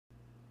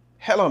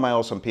Hello, my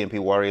awesome PMP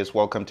warriors.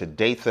 Welcome to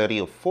day 30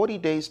 of 40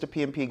 days to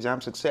PMP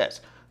exam success.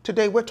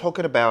 Today, we're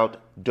talking about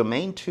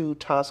Domain 2,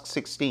 Task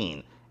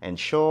 16,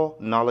 Ensure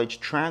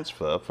Knowledge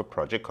Transfer for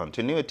Project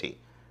Continuity.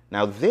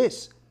 Now,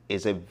 this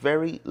is a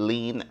very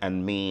lean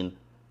and mean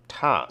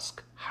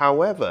task.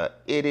 However,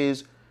 it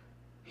is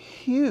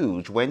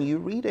huge when you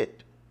read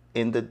it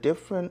in the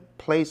different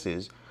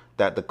places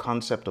that the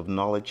concept of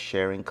knowledge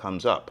sharing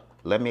comes up.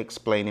 Let me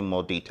explain in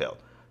more detail.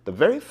 The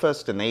very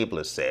first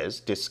enabler says,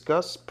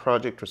 discuss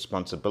project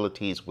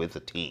responsibilities with the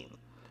team.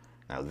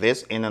 Now,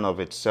 this in and of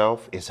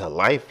itself is a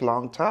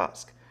lifelong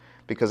task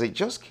because it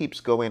just keeps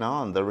going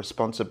on. The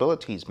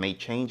responsibilities may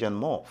change and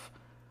morph.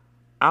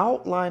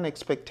 Outline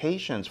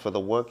expectations for the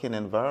working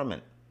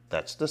environment.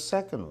 That's the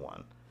second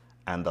one.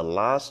 And the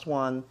last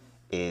one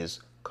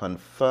is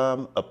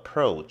confirm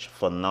approach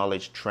for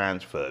knowledge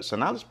transfer. So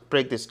now let's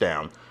break this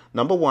down.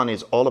 Number one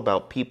is all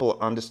about people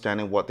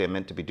understanding what they're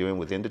meant to be doing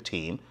within the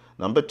team.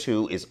 Number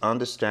two is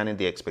understanding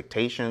the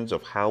expectations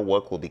of how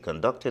work will be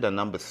conducted. And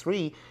number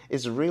three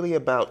is really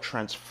about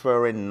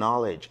transferring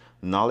knowledge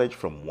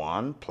from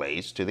one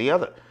place to the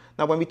other.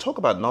 Now, when we talk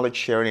about knowledge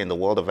sharing in the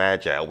world of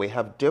Agile, we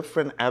have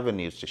different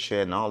avenues to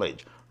share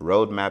knowledge: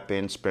 road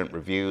mapping, sprint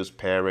reviews,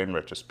 pairing,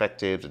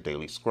 retrospectives, a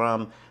daily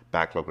scrum,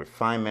 backlog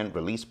refinement,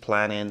 release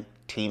planning,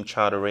 team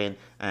chartering,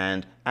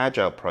 and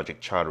agile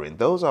project chartering.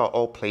 Those are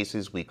all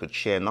places we could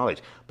share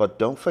knowledge. But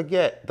don't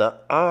forget, the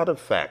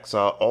artifacts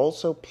are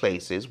also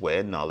places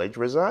where knowledge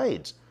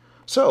resides.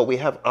 So we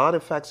have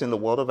artifacts in the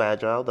world of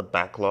Agile: the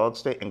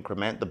backlogs, the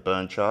increment, the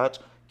burn charts,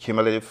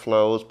 cumulative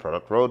flows,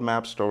 product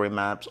roadmaps, story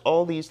maps,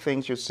 all these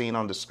things you're seeing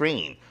on the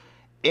screen.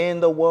 In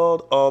the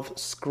world of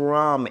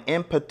Scrum,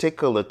 in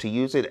particular, to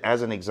use it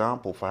as an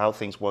example for how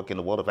things work in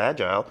the world of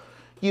Agile,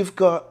 you've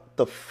got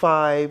the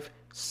 5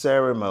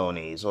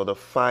 ceremonies or the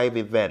 5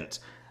 events.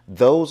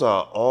 Those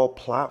are all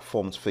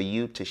platforms for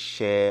you to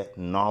share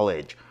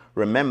knowledge.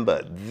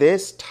 Remember,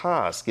 this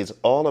task is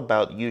all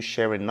about you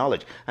sharing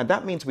knowledge. And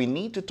that means we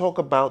need to talk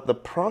about the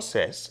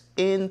process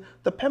in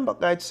the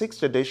PMP Guide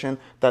 6th edition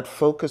that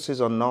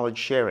focuses on knowledge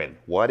sharing.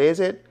 What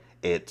is it?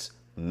 It's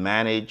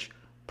Manage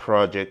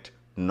Project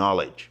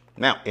Knowledge.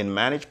 Now, in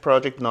Manage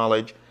Project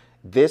Knowledge,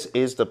 this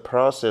is the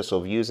process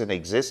of using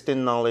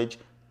existing knowledge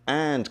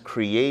and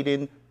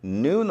creating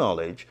new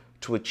knowledge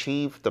to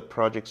achieve the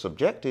project's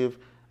objective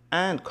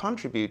and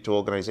contribute to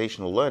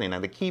organizational learning.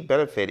 And the key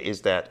benefit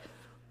is that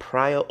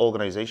prior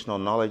organizational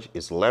knowledge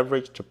is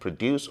leveraged to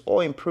produce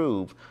or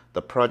improve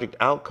the project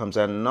outcomes,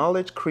 and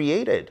knowledge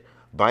created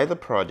by the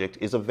project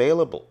is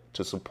available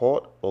to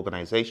support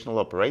organizational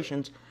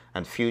operations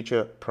and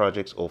future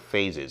projects or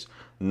phases.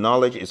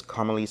 Knowledge is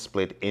commonly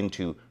split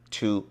into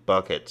 2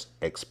 buckets: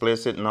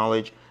 explicit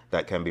knowledge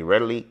that can be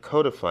readily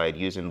codified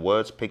using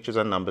words, pictures,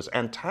 and numbers,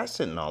 and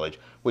tacit knowledge,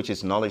 which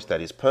is knowledge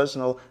that is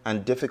personal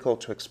and difficult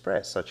to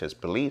express, such as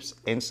beliefs,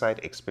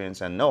 insight,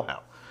 experience, and know-how.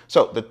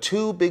 So the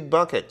 2 big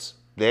buckets,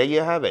 there you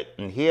have it.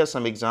 And here are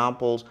some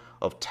examples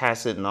of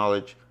tacit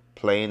knowledge: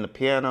 playing the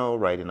piano,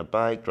 riding a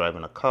bike,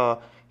 driving a car,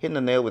 hitting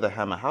a nail with a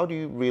hammer. How do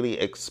you really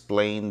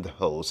explain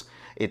those?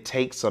 It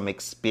takes some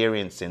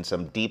experience and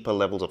some deeper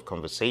levels of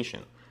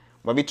conversation.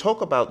 When we talk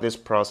about this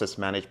process,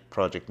 Manage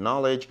Project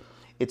Knowledge,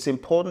 it's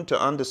important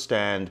to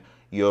understand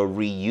you're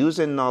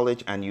reusing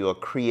knowledge and you're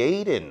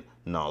creating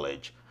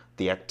knowledge.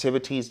 The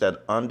activities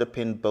that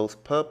underpin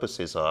both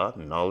purposes are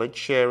knowledge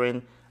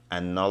sharing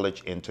and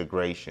knowledge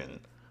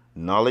integration.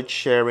 Knowledge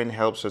sharing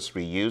helps us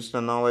reuse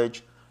the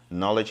knowledge.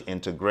 Knowledge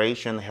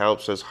integration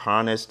helps us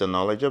harness the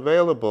knowledge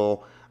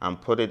available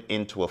and put it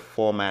into a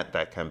format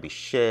that can be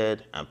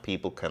shared and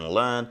people can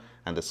learn,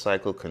 and the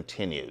cycle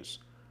continues.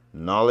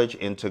 Knowledge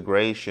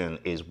integration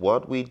is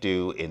what we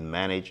do in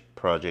Manage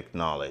Project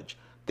Knowledge.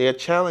 There are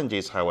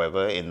challenges,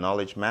 however, in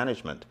knowledge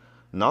management.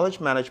 Knowledge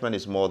management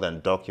is more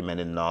than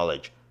documenting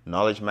knowledge.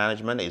 Knowledge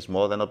management is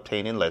more than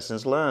obtaining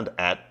lessons learned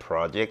at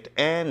project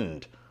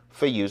end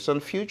for use on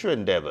future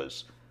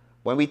endeavors.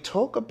 When we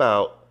talk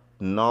about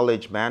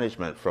knowledge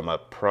management from a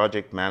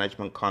project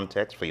management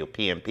context for your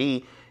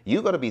PMP,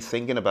 you got to be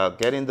thinking about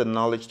getting the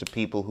knowledge to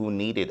people who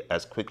need it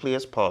as quickly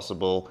as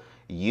possible,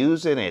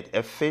 using it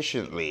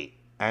efficiently,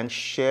 and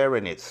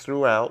sharing it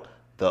throughout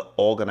the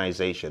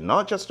organization,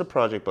 not just the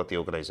project, but the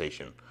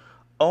organization.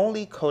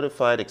 Only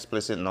codified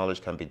explicit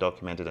knowledge can be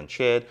documented and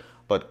shared,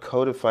 but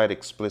codified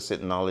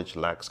explicit knowledge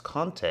lacks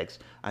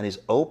context and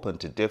is open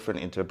to different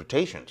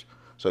interpretations.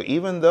 So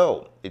even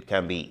though it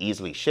can be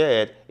easily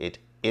shared, it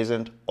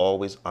isn't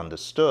always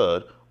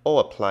understood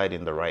or applied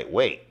in the right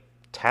way.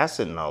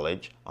 Tacit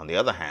knowledge, on the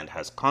other hand,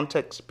 has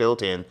context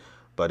built in,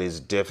 but is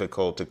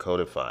difficult to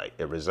codify.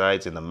 It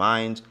resides in the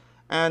minds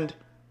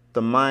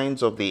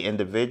of the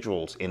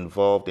individuals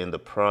involved in the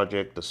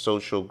project, the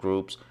social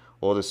groups,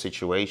 or the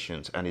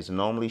situations, and is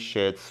normally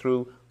shared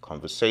through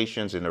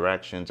conversations,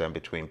 interactions, and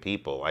between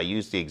people. I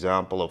used the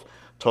example of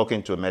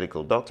talking to a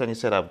medical doctor, and he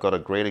said, I've got a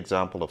great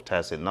example of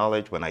tacit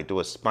knowledge. When I do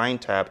a spine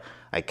tap,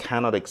 I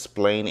cannot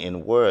explain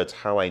in words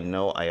how I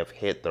know I have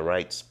hit the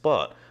right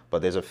spot,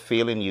 but there's a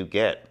feeling you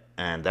get,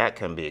 and that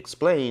can be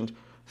explained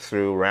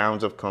through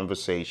rounds of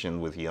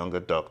conversation with younger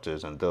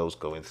doctors and those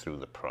going through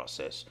the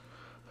process.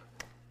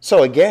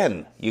 So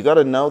again, you got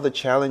to know the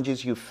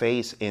challenges you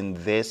face in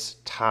this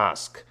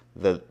task.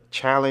 The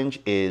challenge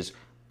is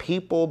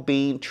people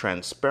being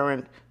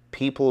transparent,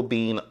 people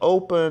being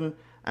open,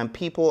 and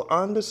people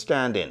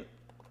understanding.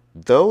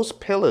 Those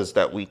pillars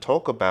that we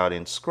talk about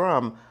in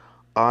Scrum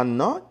are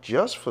not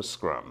just for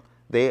Scrum.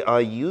 They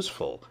are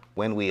useful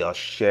when we are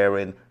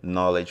sharing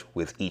knowledge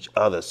with each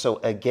other. So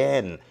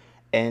again,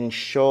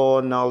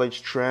 ensure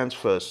knowledge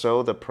transfer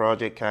so the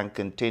project can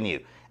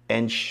continue.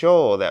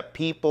 Ensure that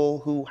people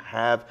who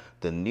have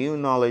the new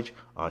knowledge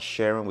are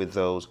sharing with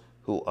those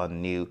who are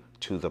new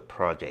to the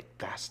project.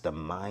 That's the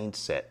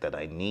mindset that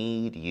I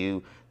need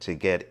you to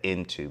get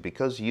into,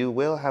 because you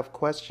will have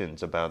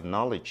questions about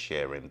knowledge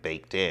sharing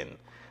baked in.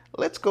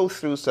 Let's go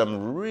through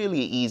some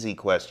really easy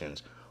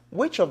questions.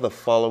 Which of the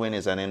following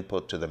is an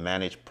input to the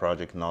managed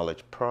project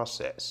knowledge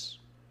process?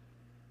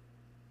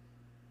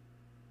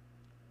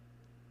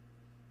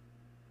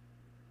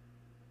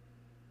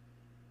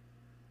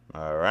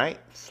 All right,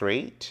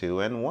 3, 2,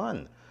 and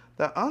 1.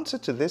 The answer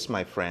to this,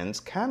 my friends,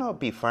 cannot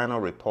be final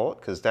report,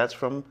 because that's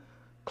from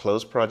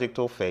closed project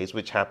or phase,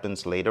 which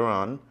happens later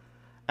on.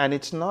 And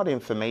it's not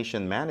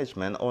information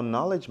management or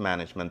knowledge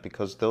management,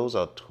 because those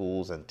are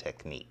tools and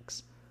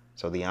techniques.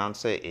 So the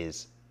answer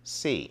is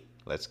C.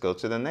 Let's go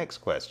to the next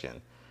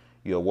question.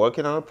 You're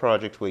working on a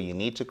project where you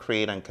need to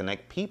create and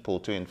connect people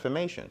to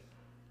information.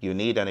 You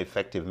need an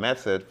effective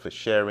method for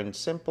sharing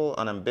simple,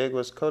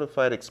 unambiguous,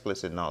 codified,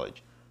 explicit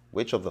knowledge.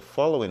 Which of the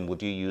following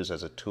would you use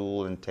as a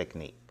tool and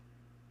technique?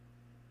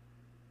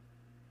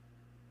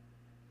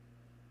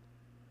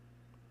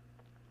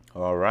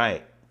 All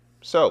right.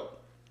 So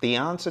the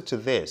answer to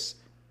this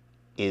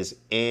is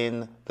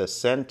in the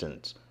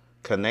sentence,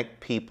 connect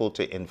people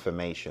to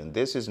information.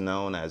 This is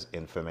known as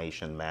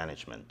information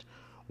management.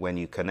 When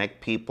you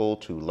connect people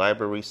to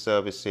library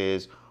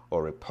services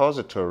or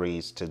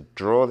repositories to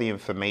draw the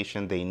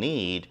information they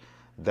need,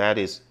 that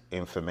is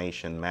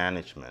information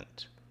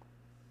management.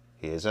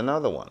 Here's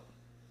another one.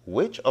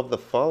 Which of the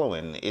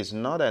following is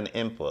not an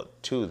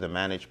input to the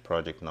managed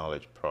project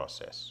knowledge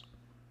process?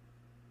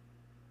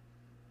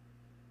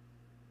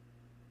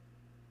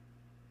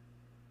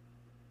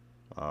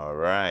 All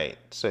right,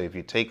 so if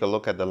you take a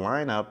look at the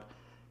lineup,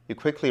 you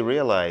quickly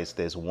realize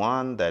there's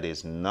one that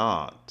is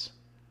not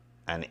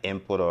an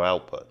input or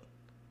output.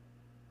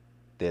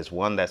 There's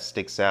one that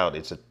sticks out.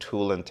 It's a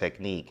tool and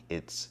technique.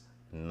 It's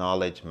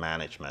knowledge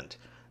management.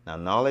 Now,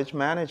 knowledge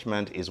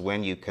management is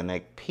when you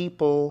connect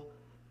people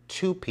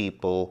to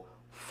people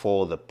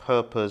for the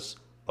purpose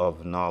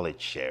of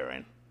knowledge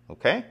sharing,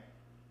 okay?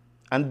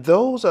 And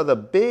those are the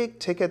big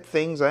ticket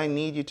things I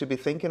need you to be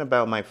thinking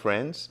about, my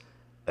friends.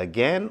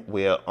 Again,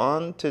 we are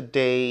on to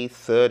day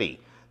 30.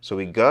 So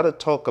we got to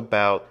talk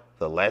about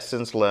the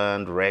lessons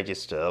learned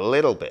register a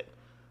little bit.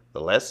 The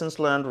lessons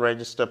learned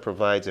register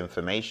provides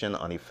information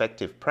on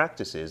effective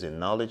practices in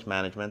knowledge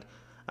management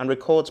and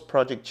records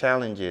project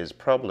challenges,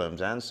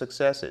 problems, and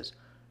successes.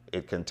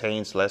 It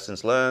contains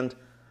lessons learned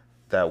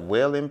that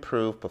will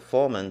improve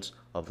performance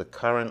of the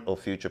current or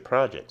future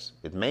projects.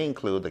 It may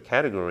include the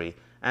category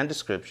and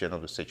description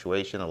of the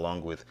situation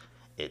along with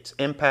its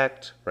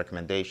impact,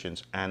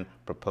 recommendations, and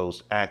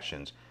proposed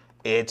actions.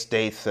 It's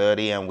day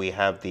 30 and we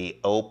have the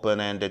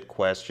open-ended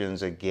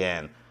questions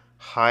again.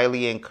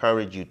 Highly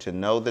encourage you to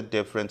know the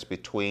difference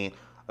between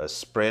a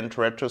sprint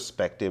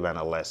retrospective and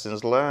a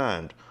lessons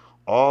learned.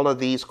 All of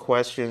these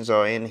questions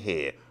are in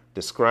here.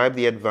 Describe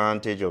the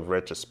advantage of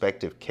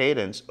retrospective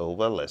cadence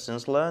over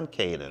lessons learned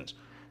cadence.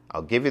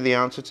 I'll give you the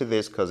answer to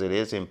this because it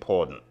is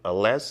important. A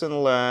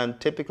lesson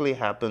learned typically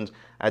happens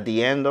at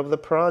the end of the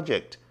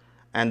project.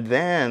 And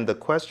then the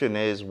question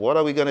is, what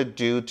are we going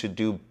to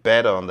do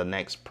better on the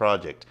next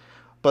project?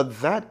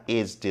 But that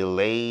is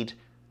delayed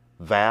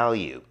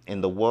value.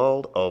 In the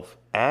world of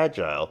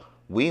Agile,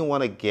 we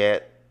want to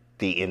get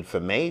the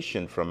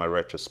information from a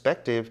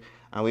retrospective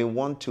and we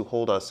want to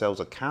hold ourselves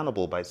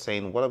accountable by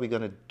saying, what are we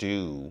going to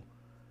do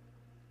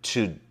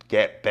to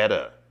get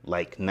better,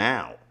 like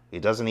now?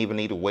 It doesn't even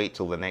need to wait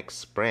till the next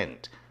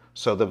sprint.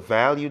 So the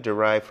value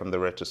derived from the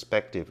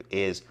retrospective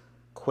is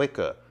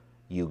quicker.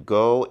 You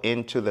go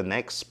into the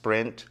next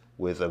sprint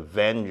with a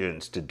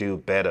vengeance to do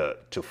better,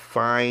 to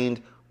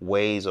find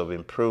ways of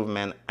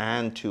improvement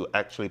and to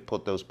actually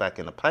put those back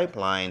in the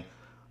pipeline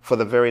for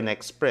the very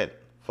next sprint.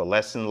 For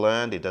lesson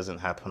learned, it doesn't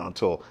happen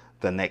until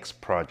the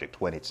next project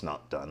when it's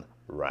not done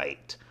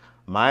right.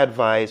 My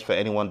advice for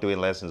anyone doing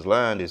lessons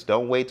learned is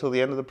don't wait till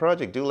the end of the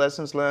project. Do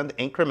lessons learned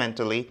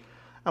incrementally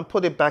and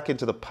put it back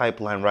into the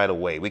pipeline right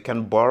away. We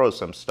can borrow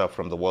some stuff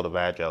from the world of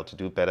Agile to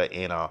do better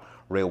in our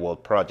real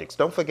world projects.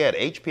 Don't forget,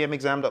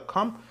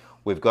 hpmexam.com.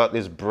 We've got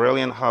this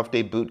brilliant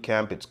half-day boot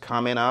camp. It's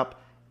coming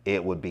up.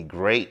 It would be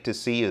great to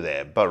see you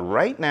there. But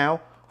right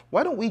now,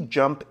 why don't we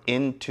jump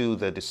into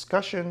the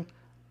discussion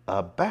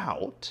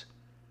about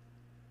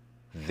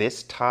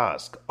this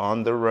task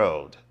on the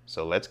road.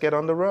 So let's get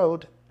on the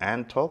road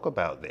and talk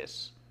about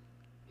this.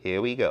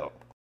 Here we go.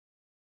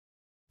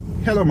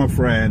 Hello, my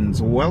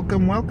friends.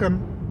 Welcome,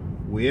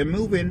 welcome. We're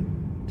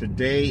moving.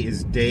 Today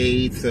is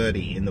day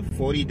 30 in the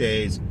 40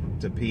 days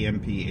to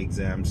PMP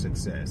exam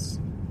success.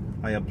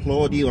 I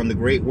applaud you on the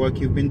great work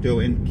you've been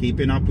doing,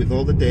 keeping up with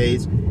all the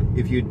days.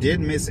 If you did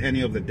miss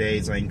any of the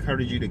days, I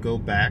encourage you to go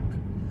back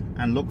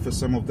and look for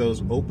some of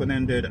those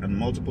open-ended and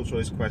multiple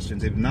choice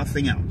questions. If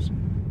nothing else,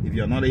 if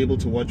you're not able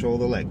to watch all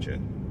the lecture,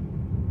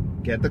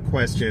 get the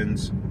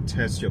questions,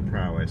 test your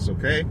prowess,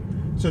 okay?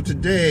 So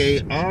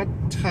today, our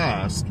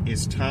task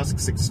is task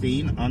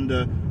 16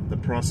 under the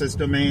process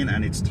domain,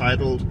 and it's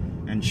titled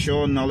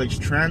Ensure Knowledge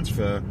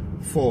Transfer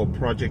for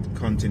Project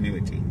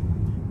Continuity.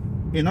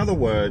 In other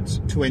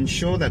words, to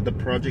ensure that the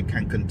project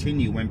can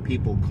continue when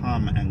people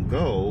come and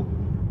go,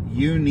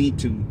 you need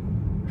to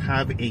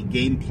have a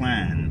game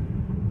plan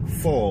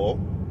for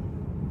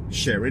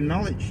sharing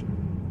knowledge.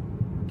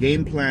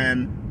 Game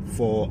plan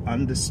for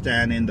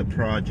understanding the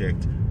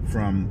project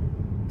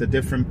from the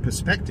different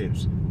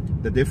perspectives,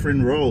 the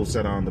different roles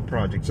that are on the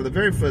project. So the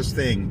very first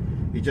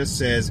thing, it just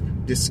says,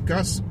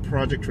 discuss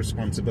project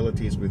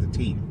responsibilities with the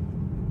team.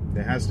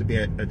 There has to be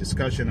a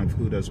discussion of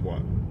who does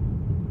what,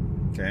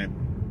 okay?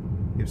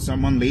 If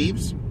someone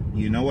leaves,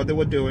 you know what they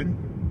were doing.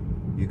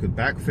 You could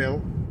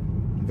backfill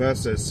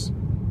versus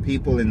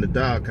people in the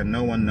dark and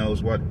no one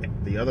knows what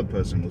the other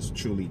person was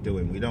truly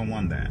doing. We don't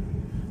want that.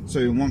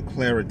 So we want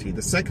clarity.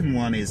 The second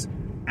one is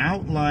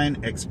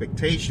outline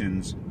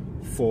expectations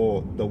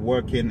for the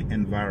working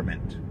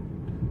environment.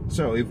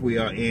 So if we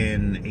are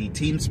in a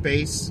team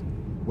space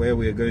where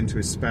we are going to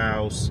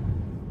espouse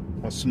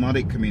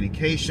osmotic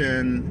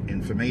communication,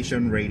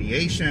 information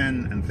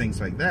radiation, and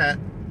things like that,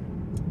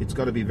 it's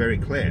got to be very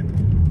clear.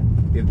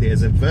 If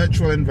there's a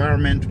virtual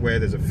environment where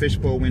there's a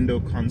fishbowl window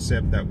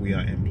concept that we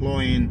are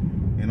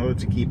employing in order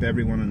to keep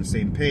everyone on the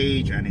same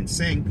page and in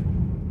sync,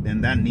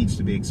 then that needs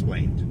to be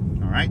explained.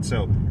 All right,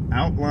 so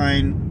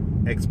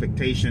outline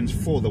expectations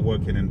for the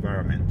working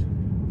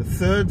environment. The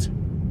third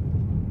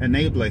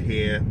enabler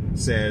here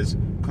says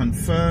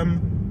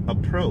confirm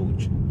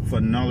approach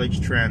for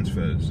knowledge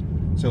transfers.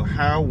 So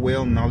how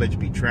will knowledge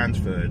be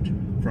transferred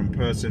from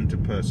person to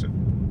person?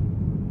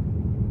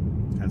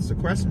 That's the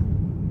question.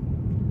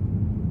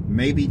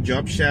 Maybe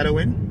job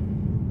shadowing,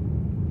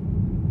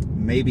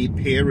 maybe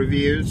peer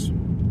reviews,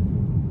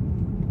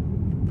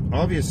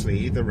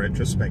 obviously the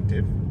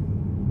retrospective.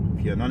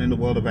 If you're not in the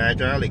world of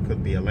Agile, it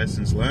could be a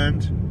lessons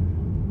learned.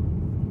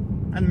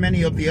 And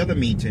many of the other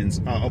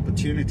meetings are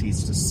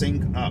opportunities to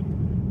sync up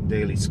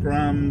daily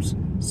scrums,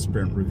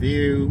 sprint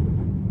review,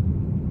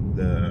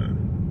 the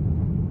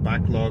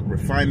backlog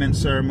refinement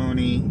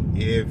ceremony,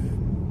 if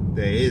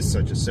there is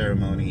such a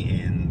ceremony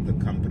in the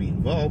company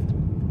involved.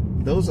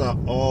 Those are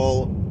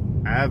all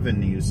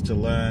avenues to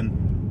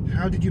learn,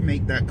 how did you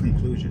make that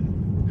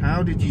conclusion?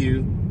 How did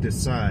you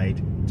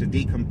decide to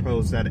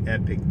decompose that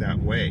epic that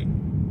way?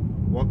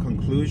 What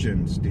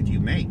conclusions did you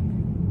make?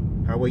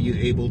 How were you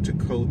able to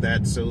code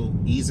that so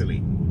easily?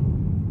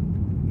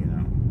 You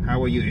know, how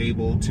were you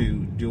able to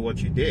do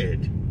what you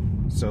did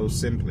so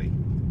simply?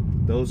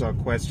 Those are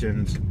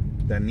questions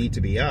that need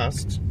to be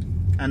asked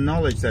and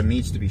knowledge that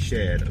needs to be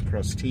shared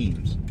across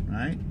teams,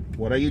 right?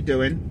 What are you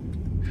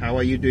doing? How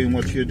are you doing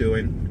what you're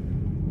doing?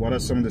 What are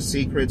some of the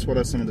secrets? What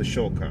are some of the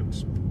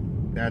shortcuts?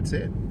 That's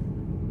it.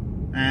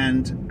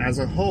 And as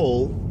a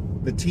whole,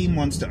 the team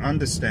wants to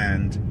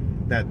understand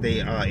that they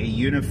are a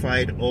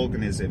unified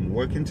organism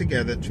working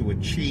together to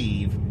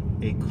achieve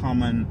a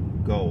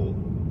common goal.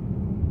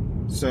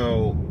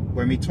 So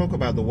when we talk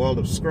about the world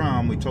of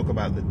Scrum, we talk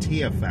about the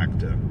TIA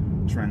factor: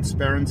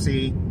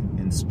 transparency,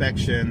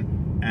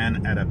 inspection,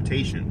 and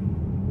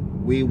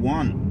adaptation. We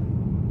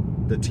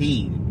want the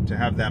team to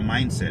have that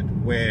mindset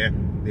where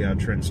they are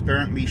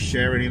transparently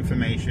sharing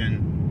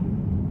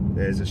information,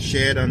 there's a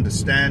shared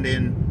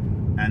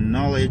understanding, and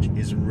knowledge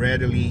is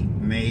readily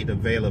made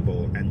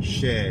available and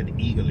shared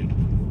eagerly.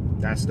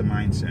 That's the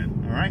mindset,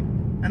 all right?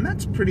 And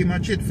that's pretty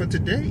much it for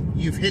today.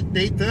 You've hit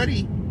day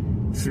 30,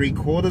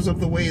 3/4 of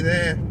the way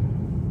there.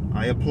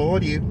 I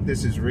applaud you.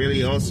 This is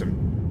really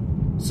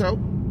awesome. So,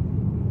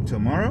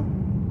 tomorrow,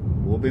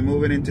 we'll be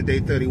moving into day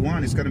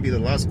 31. It's going to be the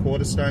last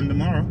quarter starting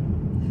tomorrow.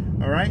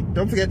 All right?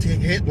 Don't forget to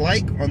hit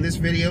like on this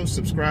video,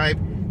 subscribe,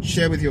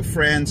 share with your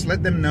friends.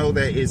 Let them know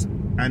there is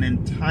an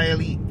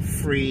entirely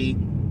free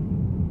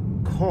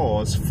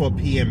course for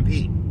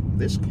PMP.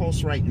 This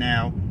course right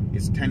now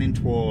is tending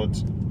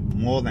towards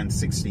more than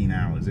 16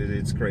 hours.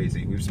 It's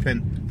crazy. We've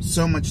spent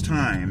so much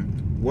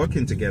time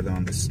working together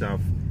on this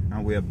stuff,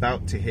 and we're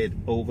about to hit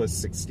over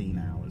 16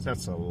 hours.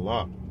 That's a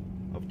lot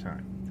of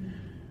time.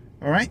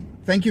 All right.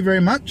 Thank you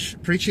very much.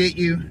 Appreciate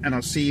you, and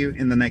I'll see you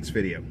in the next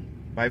video.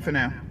 Bye for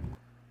now.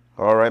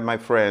 All right, my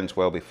friends.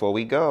 Well, before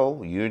we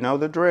go, you know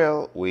the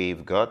drill.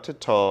 We've got to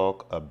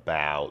talk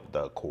about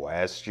the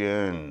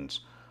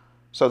questions.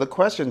 So the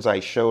questions I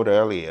showed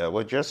earlier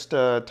were just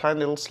a tiny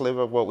little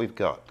sliver of what we've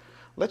got.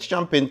 Let's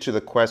jump into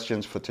the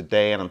questions for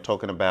today, and I'm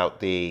talking about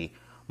the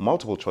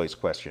multiple choice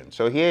questions.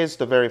 So here's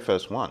the very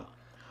first one.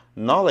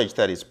 Knowledge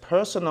that is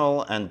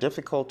personal and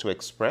difficult to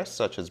express,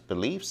 such as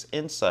beliefs,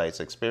 insights,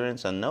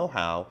 experience, and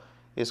know-how,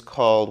 is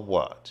called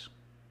what?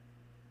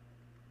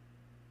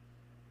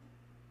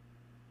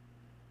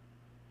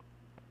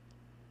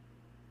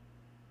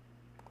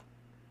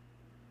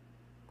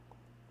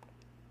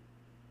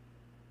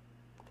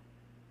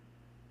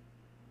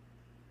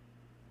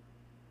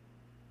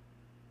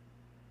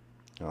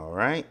 All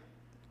right.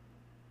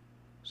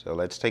 So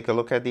let's take a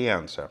look at the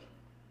answer.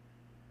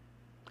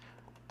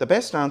 The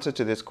best answer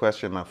to this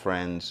question, my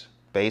friends,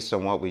 based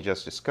on what we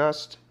just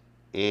discussed,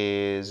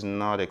 is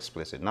not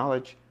explicit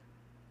knowledge.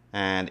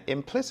 And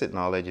implicit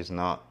knowledge is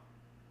not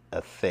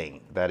a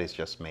thing that is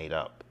just made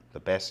up. The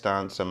best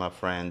answer, my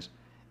friends,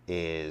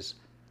 is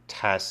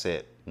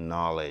tacit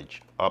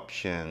knowledge,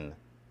 option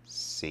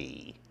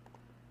C.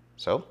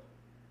 So,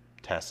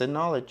 tacit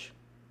knowledge,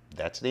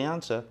 that's the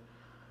answer.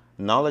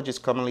 Knowledge is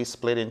commonly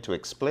split into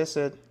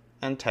explicit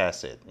and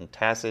tacit. And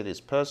tacit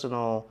is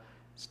personal,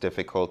 it's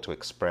difficult to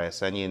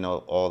express, and you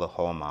know all the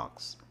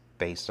hallmarks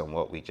based on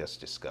what we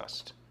just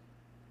discussed.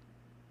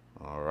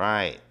 All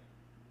right.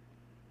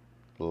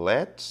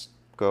 Let's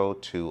go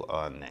to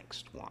our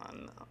next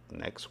one.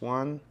 Next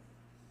one,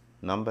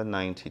 number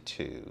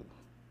 92.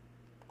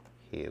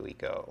 Here we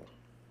go.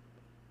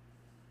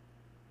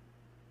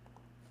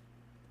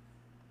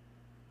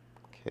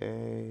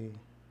 Okay,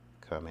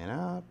 coming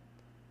up.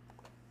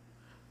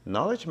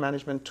 Knowledge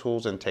management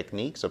tools and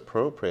techniques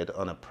appropriate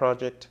on a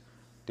project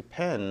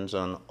depends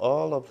on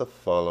all of the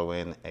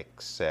following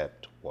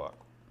except what?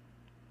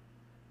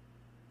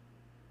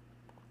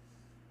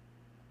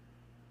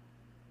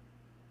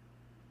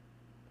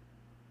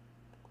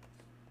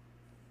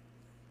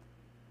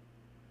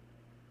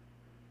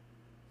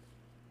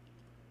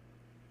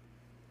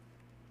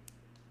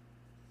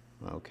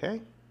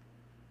 Okay.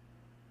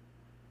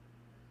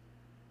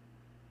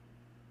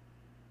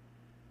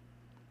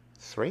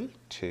 Three,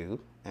 two,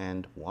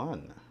 and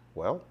one.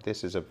 Well,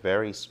 this is a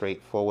very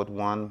straightforward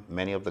one.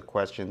 Many of the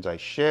questions I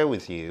share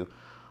with you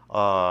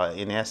are,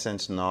 in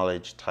essence,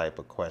 knowledge type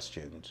of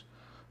questions.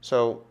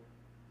 So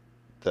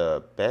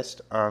the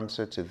best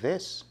answer to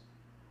this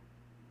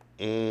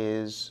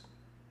is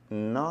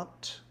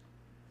not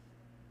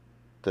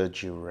the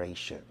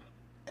duration.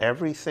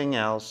 Everything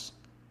else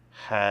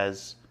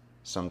has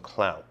some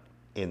clout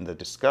in the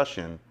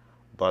discussion,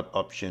 but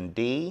option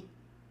D,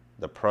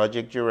 the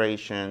project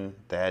duration,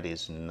 that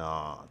is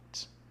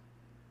not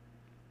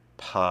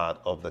part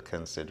of the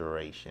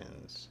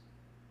considerations.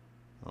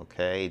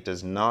 Okay, it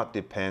does not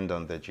depend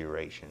on the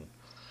duration.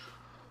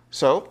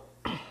 So,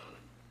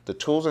 the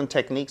tools and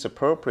techniques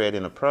appropriate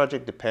in a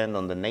project depend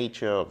on the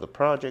nature of the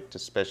project,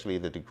 especially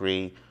the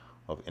degree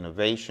of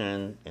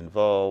innovation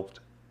involved,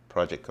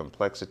 project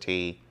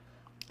complexity,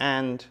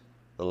 and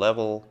the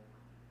level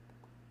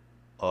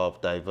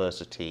of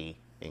diversity,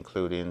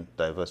 including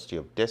diversity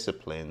of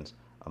disciplines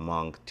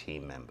among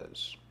team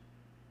members.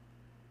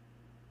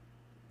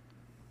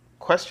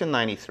 Question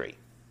 93.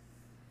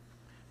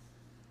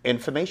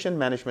 Information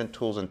management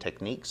tools and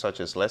techniques such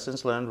as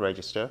lessons learned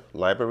register,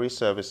 library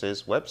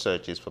services, web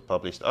searches for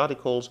published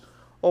articles,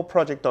 or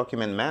project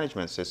document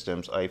management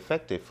systems are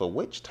effective for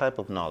which type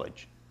of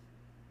knowledge?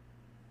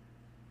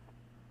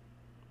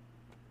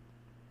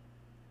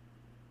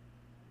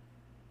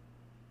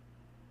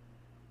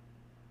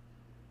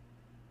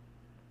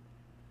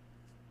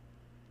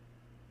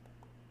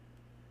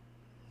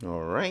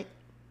 All right.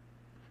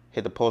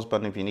 Hit the pause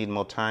button if you need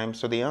more time.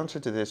 So the answer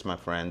to this, my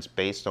friends,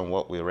 based on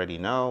what we already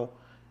know,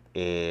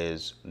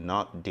 is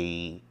not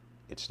D,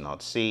 it's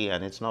not C,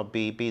 and it's not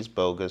B. B is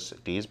bogus,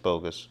 D is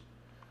bogus.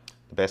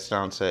 The best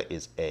answer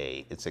is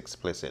A, it's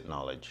explicit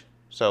knowledge.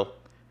 So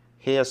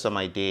here are some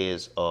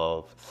ideas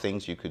of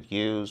things you could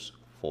use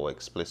for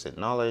explicit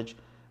knowledge.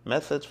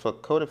 Methods for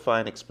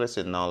codifying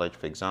explicit knowledge,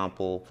 for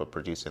example, for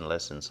producing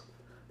lessons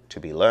to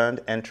be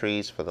learned,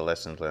 entries for the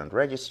lessons learned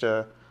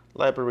register,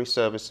 library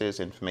services,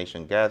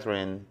 information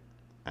gathering,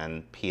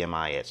 and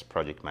PMIS,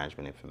 Project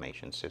Management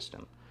Information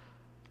System.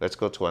 Let's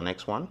go to our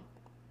next one.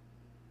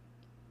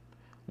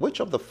 Which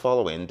of the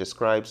following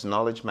describes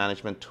knowledge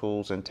management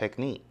tools and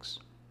techniques?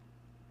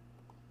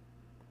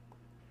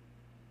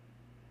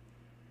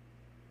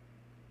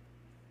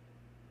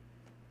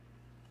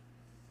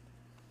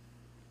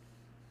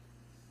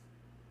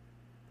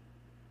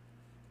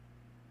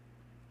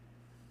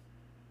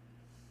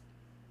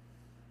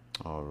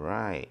 All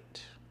right.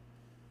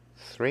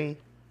 3,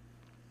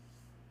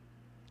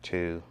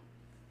 2,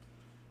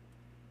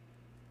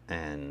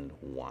 and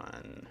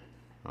 1.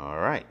 All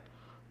right.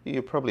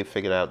 You probably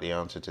figured out the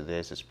answer to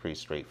this. It's pretty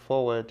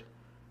straightforward.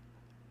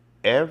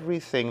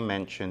 Everything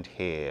mentioned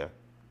here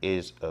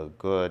is a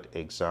good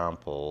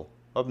example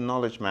of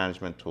knowledge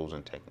management tools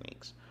and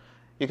techniques.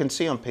 You can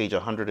see on page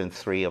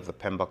 103 of the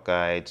PMP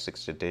Guide,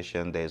 6th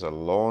edition, there's a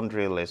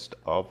laundry list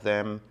of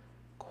them,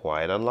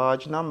 quite a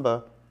large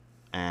number,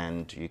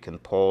 and you can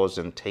pause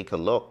and take a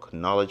look.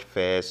 Knowledge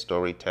fairs,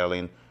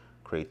 storytelling,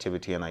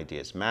 creativity and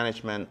ideas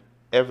management,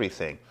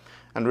 everything.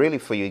 And really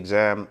for your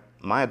exam,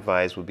 my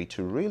advice would be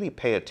to really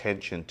pay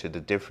attention to the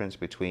difference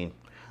between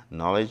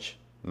knowledge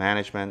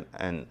management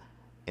and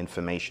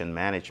information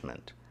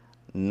management.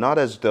 Not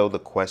as though the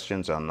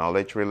questions are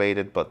knowledge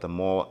related, but the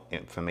more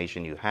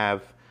information you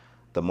have,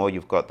 the more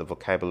you've got the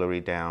vocabulary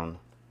down,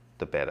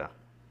 the better.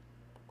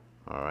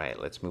 All right,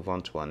 let's move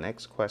on to our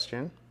next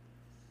question.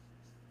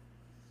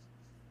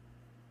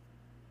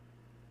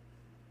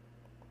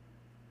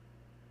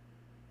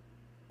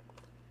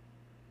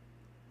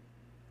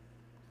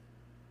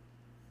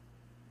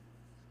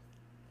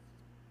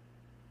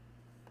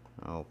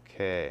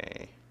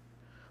 Okay.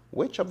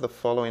 Which of the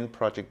following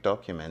project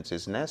documents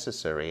is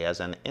necessary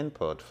as an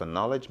input for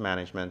knowledge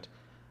management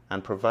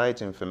and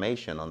provides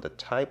information on the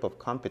type of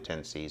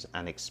competencies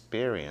and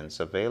experience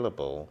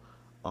available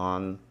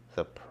on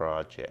the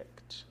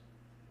project?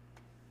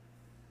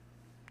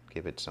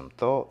 Give it some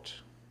thought.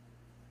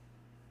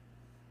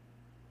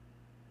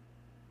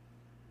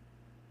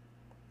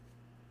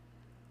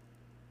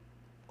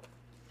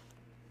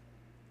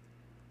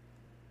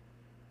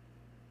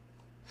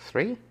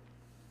 Three,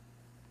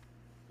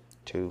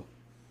 two,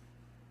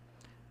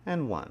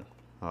 and one.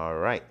 All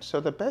right, so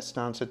the best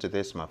answer to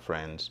this, my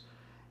friends,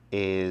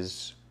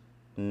 is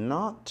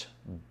not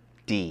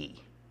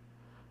D.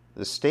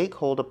 The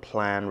stakeholder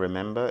plan,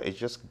 remember, it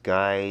just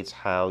guides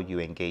how you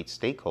engage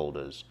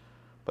stakeholders,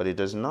 but it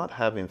does not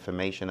have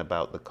information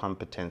about the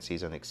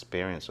competencies and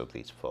experience of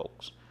these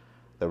folks.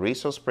 The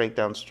resource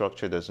breakdown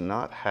structure does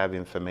not have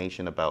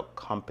information about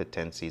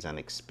competencies and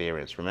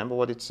experience. Remember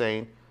what it's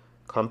saying?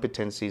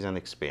 Competencies and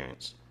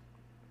experience.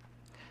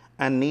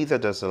 And neither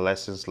does the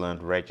lessons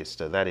learned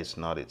register. That is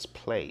not its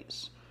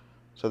place.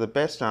 So the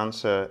best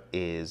answer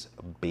is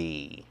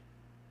B.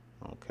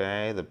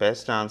 Okay, the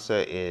best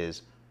answer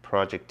is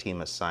project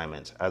team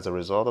assignments. As a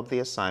result of the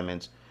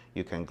assignments,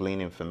 you can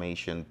glean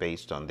information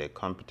based on their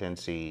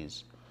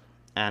competencies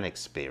and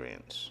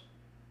experience.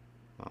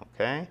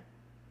 Okay,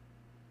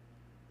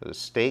 the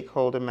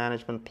stakeholder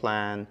management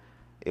plan,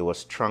 it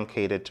was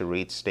truncated to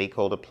read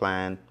stakeholder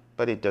plan,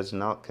 but it does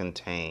not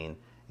contain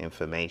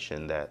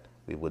information that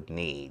we would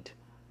need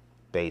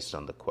based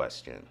on the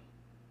question.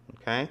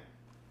 Okay,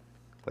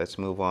 let's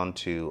move on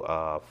to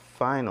our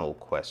final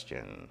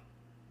question.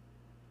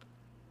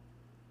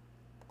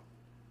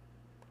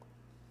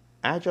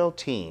 Agile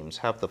teams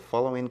have the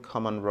following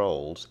common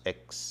roles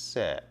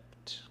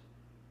except.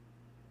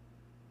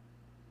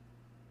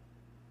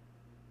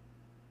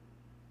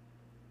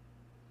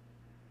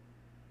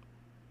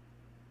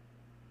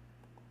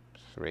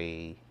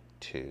 Three,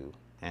 two,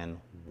 and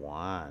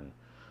one.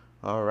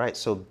 All right,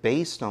 so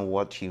based on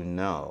what you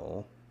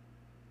know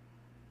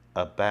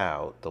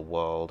about the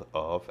world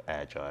of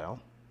Agile,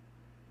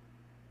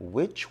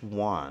 which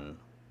one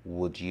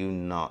would you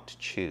not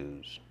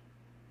choose?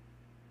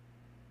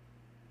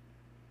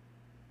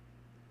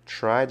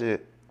 Try to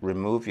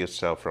remove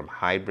yourself from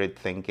hybrid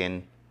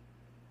thinking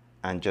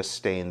and just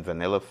stay in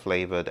vanilla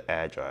flavored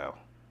Agile.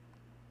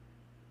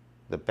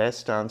 The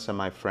best answer,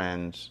 my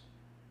friends,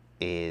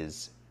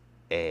 is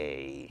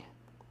A.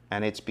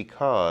 And it's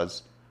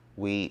because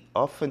we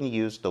often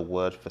use the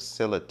word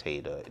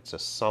facilitator. It's a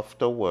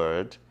softer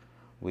word.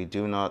 We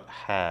do not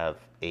have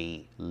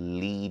a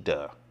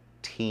leader,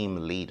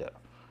 team leader.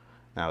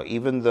 Now,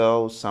 even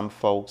though some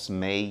folks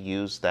may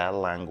use that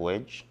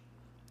language,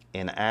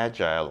 in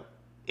Agile,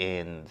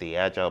 in the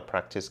Agile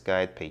Practice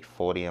Guide, page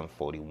 40 and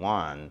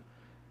 41,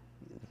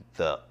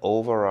 the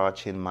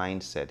overarching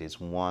mindset is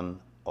one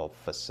of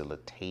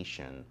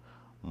facilitation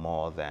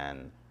more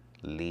than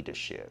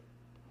leadership.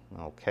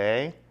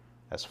 Okay?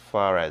 As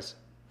far as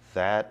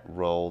that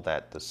role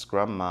that the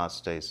Scrum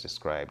Master is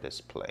described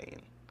as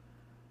playing.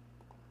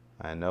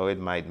 I know it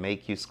might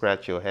make you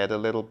scratch your head a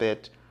little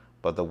bit,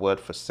 but the word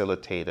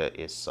facilitator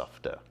is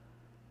softer.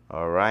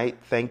 All right.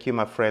 Thank you,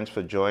 my friends,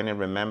 for joining.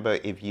 Remember,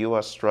 if you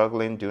are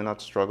struggling, do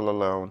not struggle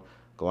alone.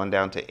 Go on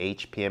down to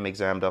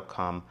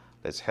hpmexam.com.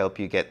 Let's help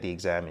you get the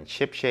exam in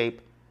shipshape,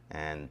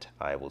 and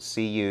I will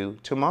see you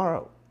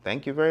tomorrow.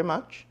 Thank you very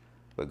much.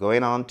 We're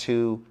going on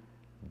to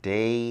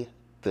day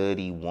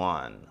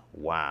 31.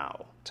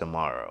 Wow,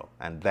 tomorrow.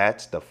 And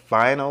that's the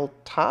final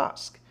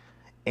task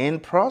in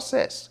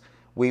process.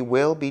 We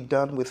will be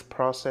done with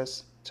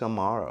process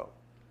tomorrow.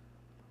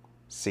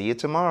 See you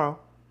tomorrow.